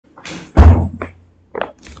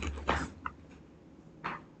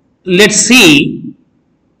let's see.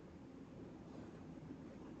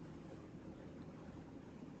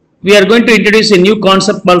 We are going to introduce a new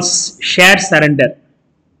concept called shared surrender.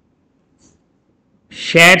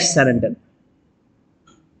 Shared surrender.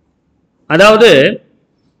 அதாவது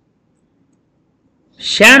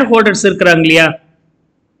share holders இருக்கிறாங்க இல்லையா,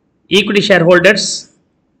 equity share holders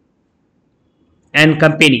and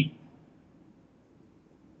company.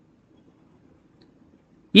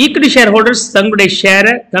 Equity share holders தங்களுடைய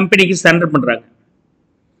ஷேரை கம்பெனிக்கு surrender பண்றாங்க.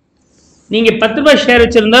 நீங்க 10 ரூபாய் ஷேர்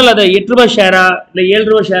வச்சிருந்தால் அதை 8 ரூபாய் ஷேரா இல்லை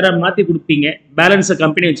 7 ரூபாய் ஷேரா மாற்றி கொடுப்பீங்க. பேலன்ஸை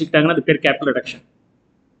கம்பெனி வச்சுக்கிட்டாங்கன்னா அது பேர் கேபிட்டல் ரிடக்ஷன்.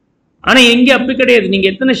 ஆனால் எங்கே அப்படி கிடையாது.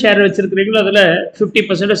 நீங்கள் எத்தனை ஷேர் வச்சிருக்கிறீங்களோ அதில்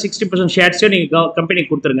 50% 60% ஷேர்ஸையோ நீங்கள் கம்பெனிக்கு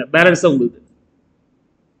கொடுத்துருங்க. பேலன்ஸ் தான் உங்களுக்கு.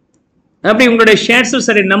 அப்படி உங்களுடைய ஷேர்ஸ்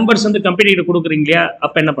சரி நம்பர்ஸ் வந்து கம்பெனிகிட்ட கொடுக்குறீங்க இல்லையா,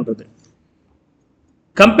 அப்போ என்ன பண்ணுறது?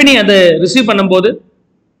 கம்பெனி அதை ரிசீவ் பண்ணும்போது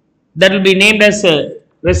that will be named as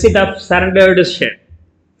receipt of surrendered share.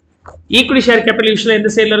 Equity share capital யூஸ்வலாக எந்த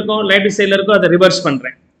சைடில் இருக்கும், லைபிலிட்டி சைடில் இருக்கும், அதை ரிவர்ஸ்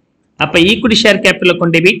பண்ணுறேன். அப்போ equity share capital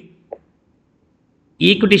account debit,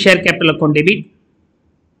 equity share capital account debit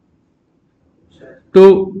to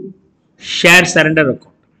share surrender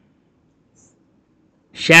account.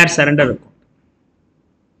 Share surrender account.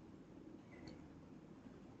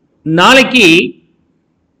 நாளைக்கு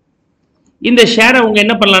இந்த ஷேரை அவங்க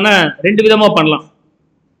என்ன பண்ணலாம்னா 2 விதமா பண்ணலாம்.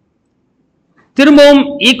 திரும்பவும்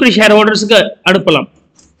ஈக்விட்டி ஷேர் ஹோல்டர்ஸுக்கு அனுப்பலாம்,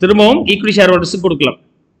 திரும்பவும் ஈக்விட்டி ஷேர் ஹோல்டர்ஸுக்கு கொடுக்கலாம்,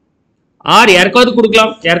 ஆர் யாருக்காவது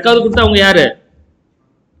கொடுக்கலாம். யாருக்காவது கொடுத்தா அவங்க யாரு?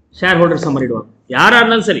 ஷேர் ஹோல்டர்ஸ் மாறிடுவாங்க. யாரா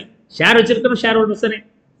இருந்தாலும் சரி, ஷேர் வச்சிருக்கிற ஷேர் ஹோல்டர்ஸ் தானே.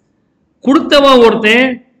 கொடுத்தவன் ஒருத்தன்,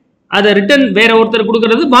 அதை ரிட்டர்ன் வேற ஒருத்தர்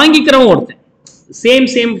கொடுக்கறது வாங்கிக்கிறவன் ஒருத்தன். Same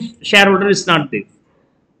share holder is not there.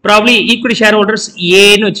 Probably equity shareholders A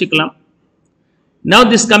னு வச்சுக்கலாம். Now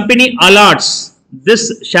this company allots this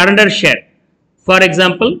surrender share. For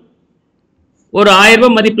example, ஒரு 1000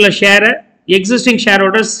 ரூபாய் மதிப்புள்ள ஷேரை எக்ஸிஸ்டிங் ஷேர்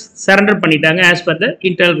ஹோல்டர்ஸ் சரண்டர் பண்ணிட்டாங்க as per the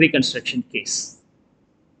internal reconstruction case.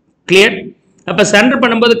 Clear? அப்போ சரண்டர்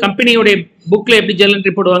பண்ணும்போது கம்பெனியோடைய புக்கில் எப்படி journal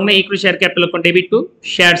entry போடுவாங்கன்னா equity share capital account debit to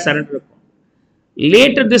share surrender account.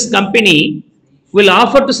 Later this company will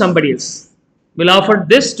offer to somebody else. Will offer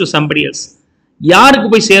this to somebody else. யாருக்கு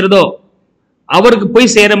போய் சேருதோ அவருக்கு போய்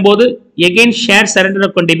சேரும் போது again share surrender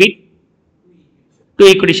account debit to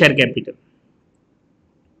equity share capital.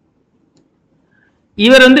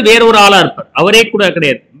 இவர் வந்து வேற ஒரு ஆளா இருப்பார், அவரே கூட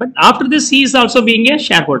கிடையாது. But after this he is also being a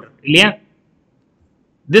shareholder இல்லையா.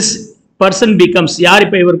 this person becomes, யார்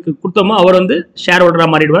இப்ப இவருக்கு கொடுத்தோமோ அவர் வந்து ஷேர் ஹோல்டரா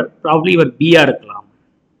மாறிடுவார். ப்ராபப்லி இவர் பிஆ இருக்கலாம்.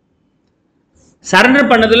 சரண்டர்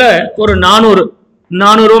பண்ணதுல ஒரு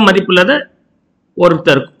 400 ரூபாய் மதிப்புள்ளதை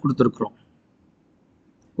ஒருத்தருக்கு கொடுத்துருக்கிறோம்.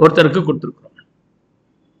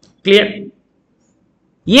 கிளியர்?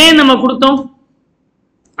 ஏன் நம்ம கொடுத்தோம்?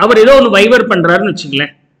 அவர் ஏதோ ஒன்று வைவர் பண்றாருன்னு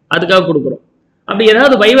வச்சுக்கலேன், அதுக்காக கொடுக்குறோம். அப்படி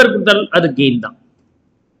ஏதாவது வைவர் கொடுத்தால் அது கெயின் தான்.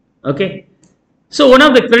 Okay. So one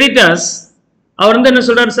of the creditors அவர் வந்து என்ன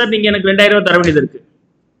சொல்றாரு, சார் நீங்க எனக்கு 2000 ரூபாய் தர வேண்டியது இருக்கு.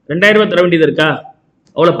 2000 ரூபாய் தர வேண்டியது இருக்கா?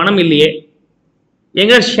 அவ்வளோ பணம் இல்லையே,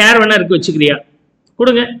 எங்க ஷேர் வேணா இருக்கு வச்சுக்கிறியா,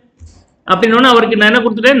 கொடுங்க அப்படின்னு. அவருக்கு நான் என்ன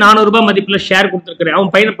கொடுத்துட்டேன், 400 ரூபாய் மதிப்புல ஷேர் கொடுத்துருக்கிறேன்.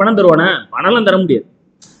 அவன் பையனை பணம் தருவானா? பணம்லாம் தர முடியாது.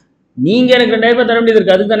 நீங்க எனக்கு 2000 ரூபாய் தர வேண்டியது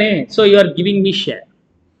இருக்கு, அதுதானே. So you are giving me share.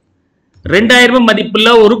 2000 ரூபாய் மதிப்புள்ள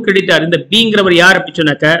ஒரு கிரெடிட்டார். இந்த பிங்கிறவர் யார் அப்படி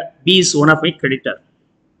சொன்னாக்க, B is one of my creditor.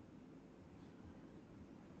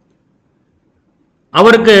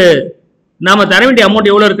 அவருக்கு நாம தர வேண்டிய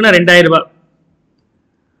அமௌண்ட் எவ்வளவு இருக்குன்னா 2000 ரூபாய்.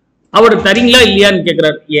 அவர் தரீங்களா இல்லையான்னு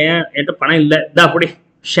கேட்கிறார். ஏன் என்கிட்ட பணம் இல்லை, இதா அப்படி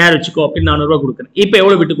ஷேர் வச்சுக்கோ அப்படின்னு 400 ரூபாய் கொடுக்குறேன். இப்போ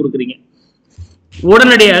எவ்வளவு விட்டு கொடுக்குறீங்க?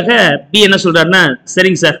 உடனடியாக பி என்ன சொல்றாருன்னா,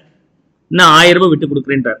 சரிங்க சார் நான் 1000 ரூபாய் விட்டு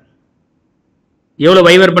கொடுக்குறேன்றார். எவ்வளவு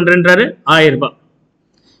வைவர் பண்றேன்றாரு? 1000 ரூபாய்.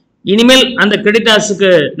 இனிமேல் அந்த கிரெடிட்டார்ஸுக்கு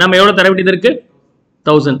நம்ம எவ்வளவு தர வேண்டியது இருக்கு?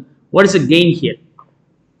 1000. What is gain here?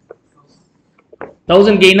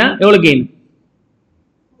 1000 கெயினா? எவ்வளவு கெயின்?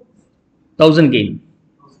 1000 கெயின்.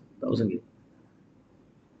 1000 கெயின்.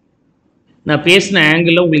 நான் பேசின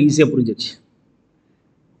ஆங்கிள் உங்களுக்கு ஈஸியா புரிஞ்சிச்சு.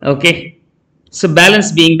 Okay. So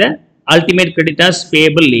balance being the ultimate creditors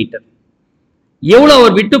payable later. எவ்வளவு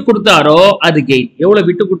அவர் விட்டு கொடுத்தாரோ அது கெயின், எவ்வளவு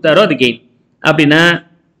விட்டு கொடுத்தாரோ அது கெயின். அப்படின்னா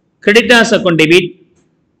creditors account debit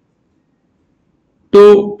to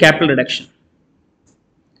capital reduction.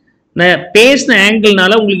 நான் பேசின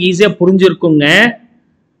ஆங்கிள்னால உங்களுக்கு ஈஸியா புரிஞ்சிருக்குங்க.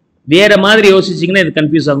 வேற மாதிரி யோசிச்சிங்கன்னா இது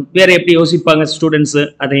கன்ஃபியூஸ் ஆகும். வேற எப்படி யோசிப்பாங்க ஸ்டூடெண்ட்ஸ்,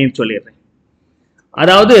 அதையும் சொல்லிடுறேன்.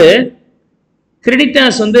 அதாவது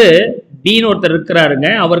கிரெடிட்டார்ஸ் வந்து பின்னு ஒருத்தர் இருக்கிறாருங்க,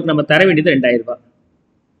 அவருக்கு நம்ம தர வேண்டியது 2000 ரூபாய்.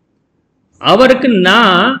 அவருக்கு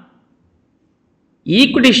நான்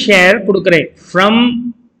ஈக்விட்டி ஷேர் கொடுக்குறேன் ஃப்ரம்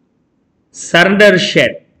சரண்டர்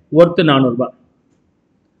ஷேர் ஒர்த்து 400 ரூபாய்.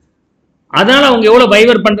 அதனால அவங்க எவ்வளவு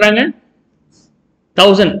வைவர் பண்றாங்க?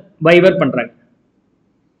 1000 வைவர் பண்றாங்க.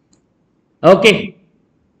 Okay.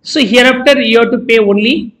 So hereafter you have to pay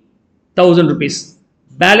only 1000 rupees.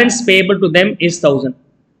 Balance payable to them is 1000.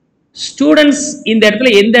 Students இந்த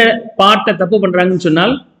இடத்துல எந்த பார்ட்டை தப்பு பண்றாங்கன்னு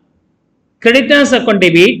சொன்னால் creditors account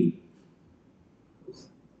debit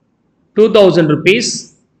 2000 rupees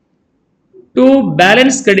to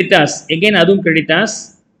balance creditors, again அதுவும் creditors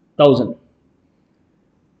 1000.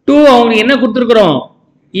 to அவங்க என்ன கொடுத்திருக்கிறோம்,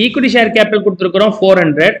 ஈக்விட்டி ஷேர் கேபிட்டல் கொடுத்திருக்கிறோம்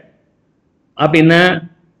 400. அப்படின்னா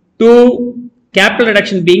to capital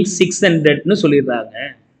reduction being 600 னு சொல்லிடுறாங்க.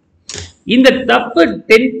 இந்த தப்பு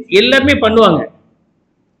எல்லாமே பண்ணுவாங்க.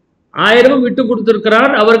 1000 ரூபாய் விட்டு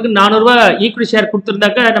கொடுத்திருக்கிறார், அவருக்கு 400 ரூபாய் ஈக்விட்டி ஷேர்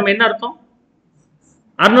கொடுத்திருந்தாக்க நம்ம என்ன அர்த்தம்,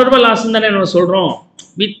 600 ரூபாய் லாஸ் தானே நம்ம சொல்றோம்.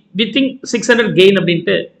 we think 600 gain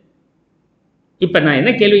அப்படின்ட்டு. இப்ப நான்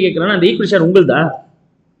என்ன கேள்வி கேட்கிறேன்னா, அந்த ஈக்விட்டி ஷேர் உங்களுதா?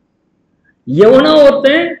 எவனோ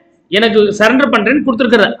ஒருத்தன் எனக்கு சரண்டர் பண்றேன்னு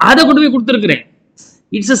கொடுத்திருக்கிறார், அதை கொண்டு போய் கொடுத்திருக்கிறேன்.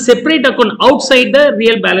 It's a separate account outside the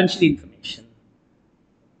real balance sheet information.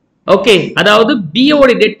 Okay, அதாவது B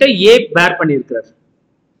ஓட டெட்டை A பேர் பண்ணியிருக்கிறார்.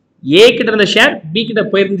 A கிட்ட இருந்த ஷேர் B கிட்ட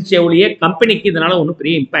போயிருந்துச்சு ஒழிய கம்பெனிக்கு இதனால ஒன்றும்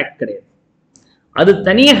பெரிய இம்பாக்ட் கிடையாது. அது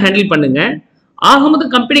தனியாக ஹேண்டில் பண்ணுங்க. ஆகும்போது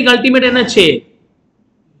கம்பெனிக்கு அல்டிமேட் என்னாச்சு,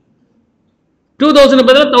 2000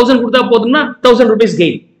 பதிலாக 1000 கொடுத்தா போதும்னா 1000 rupees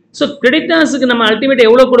கெயின். ஸோ கிரெடிட்டர்ஸுக்கு நம்ம அல்டிமேட்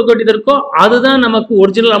எவ்வளோ கொடுக்க வேண்டியது இருக்கோ அதுதான் நமக்கு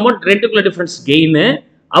ஒரிஜினல் அமௌண்ட், ரெண்டுக்குள்ள டிஃபரன்ஸ் கெயின்.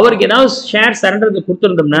 அவருக்கு ஏதாவது ஷேர் சரண்டருக்கு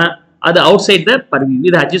கொடுத்துருந்தோம்னா அது அவுட் சைட் த பர்வியூ,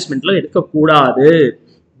 இது அட்ஜஸ்ட்மெண்ட்ல எடுக்கக்கூடாது.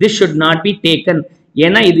 This should not be taken.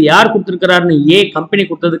 ஏன்னா இது யார் கொடுத்துருக்கிறாருன்னு ஏ கம்பெனி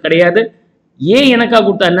கொடுத்தது கிடையாது. ஏ எனக்கா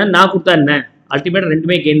கொடுத்தா என்ன, நான் கொடுத்தா என்ன, அல்டிமேட்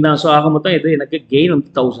ரெண்டுமே கெயின் தான். ஸோ ஆக மொத்தம் இது எனக்கு கெயின் வந்து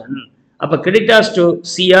 1000. அப்போ கிரெடிட்டர்ஸ் டு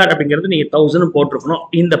சிஆர் அப்படிங்கிறது நீங்கள் 1000 போட்டிருக்கணும்.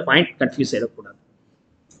 இந்த பாயிண்ட் கன்ஃபியூஸ் ஆகிடக்கூடாது.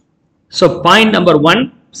 So point number 1,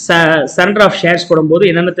 surrender of shares போடும்போது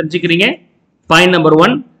என்னென்ன தெரிஞ்சுக்கிறீங்க. Point number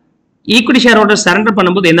 1, equity share holder surrender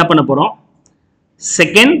பண்ணும்போது என்ன பண்ண போகிறோம்.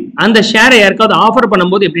 செகண்ட், அந்த ஷேரை யாருக்காவது ஆஃபர்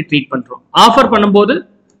பண்ணும்போது எப்படி ட்ரீட் பண்ணுறோம். ஆஃபர் பண்ணும்போது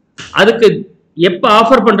அதுக்கு எப்போ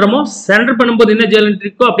ஆஃபர் பண்ணுறோமோ சரண்டர் பண்ணும்போது என்ன ஜேர்னல்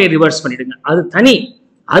இருக்கோ அப்படியே ரிவர்ஸ் பண்ணிடுங்க, அது தனி.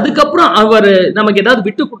 அதுக்கப்புறம் அவர் நமக்கு ஏதாவது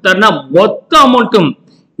விட்டு கொடுத்தாருன்னா மொத்த அமௌண்ட்டும்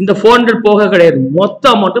இந்த 400 போக கிடையாது, மொத்த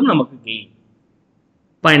அமௌண்ட்டும் நமக்கு gain.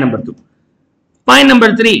 Point number 2. Point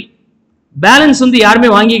number 3, balance வந்து யாருமே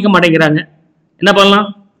வாங்கிக்க மாட்டேங்கிறாங்க, என்ன பண்ணலாம்.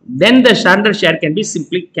 Then the surrender share can be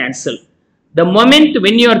simply cancelled. The moment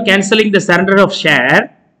when you are cancelling the surrender of share,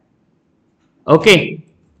 okay,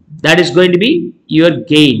 that is going to be your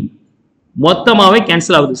gain. மொத்தமாவே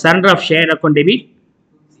cancel ஆகுது. surrender of share account debit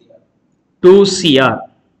 2 CR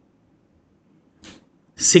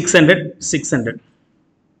 600.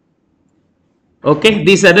 Okay,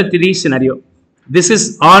 these are the 3 scenario. This is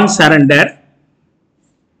on surrender.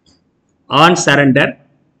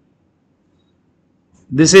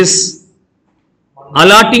 This is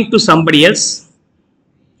allotting to somebody else.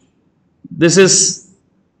 This is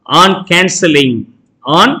on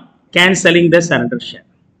cancelling the surrender share.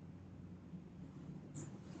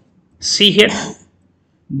 See here,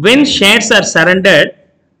 when shares are surrendered,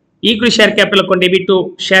 equity share capital account debit to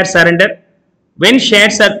share surrender. When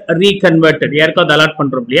shares are reconverted, யாருக்காவது allot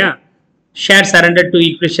பண்றோம் இல்லையா, share surrender to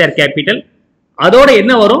equity share capital, அதோட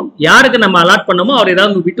என்ன வரும், யாருக்கு நம்ம allot பண்ணமோ அவர்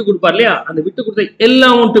ஏதாவது விட்டு கொடுப்பார் இல்லையா, அந்த விட்டு கொடுத்த எல்லா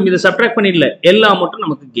அமௌண்ட்டும் இதை சப்ட்ராக்ட் பண்ணிடல, எல்லா அமௌண்ட்டும்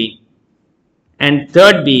நமக்கு gain. And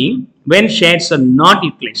third being, when shares are not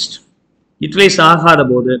utilise ஆகாத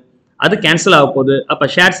போது அது கேன்சல் ஆக போகுது, அப்ப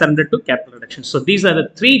share surrender to capital reduction. So these are the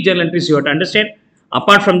 3 journal entries you have to understand.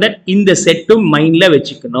 Apart from that இந்த செட்டும் மைண்ட்ல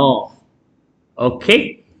வச்சுக்கணும். Okay,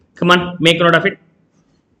 come on, make note of it.